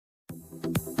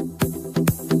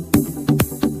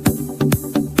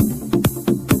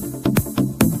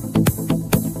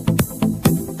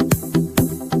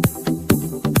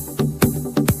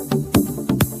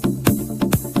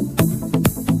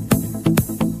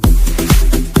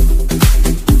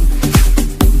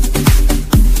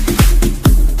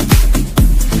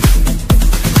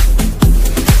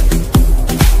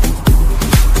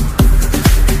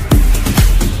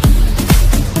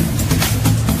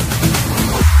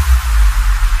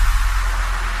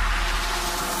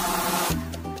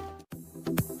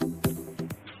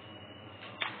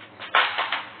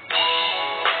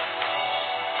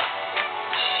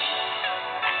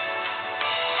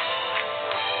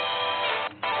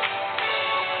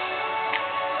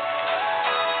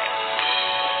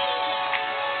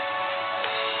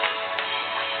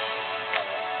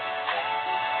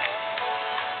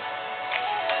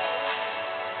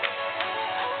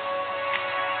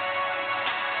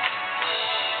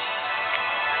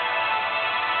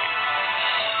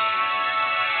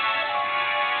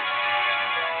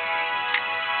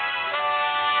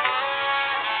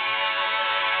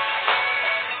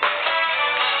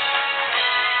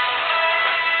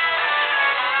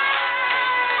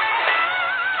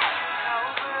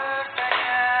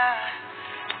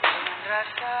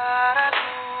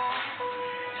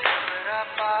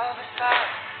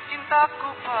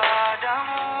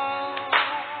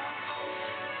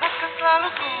selalu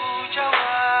ku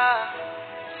jawab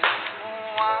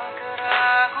semua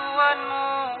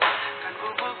keraguanmu, kan ku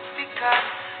buktikan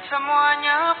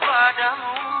semuanya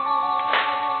padamu.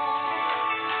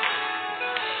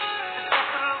 Tak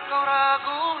perlu kau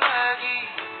ragu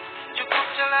lagi, cukup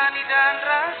jalani dan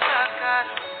rasakan.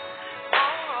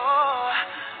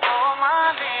 Oh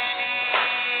my lady,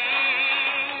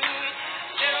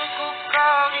 cukup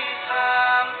kau di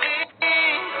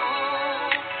sampingku,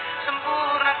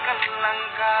 sempurnakan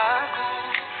langkahku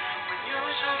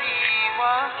menyusuri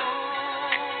waktu.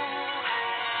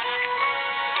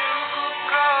 Cukup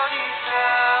kau di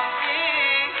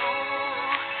sampingku,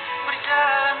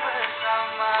 berjalan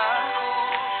bersamaku,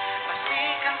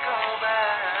 pastikan kau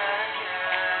bahagia.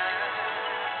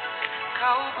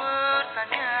 Kau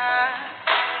bertanya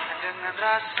dengan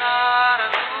rasa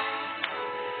ragu,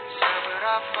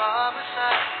 seberapa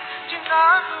besar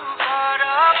cintaku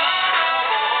padamu.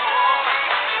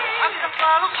 Akan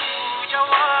selalu ku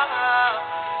jawab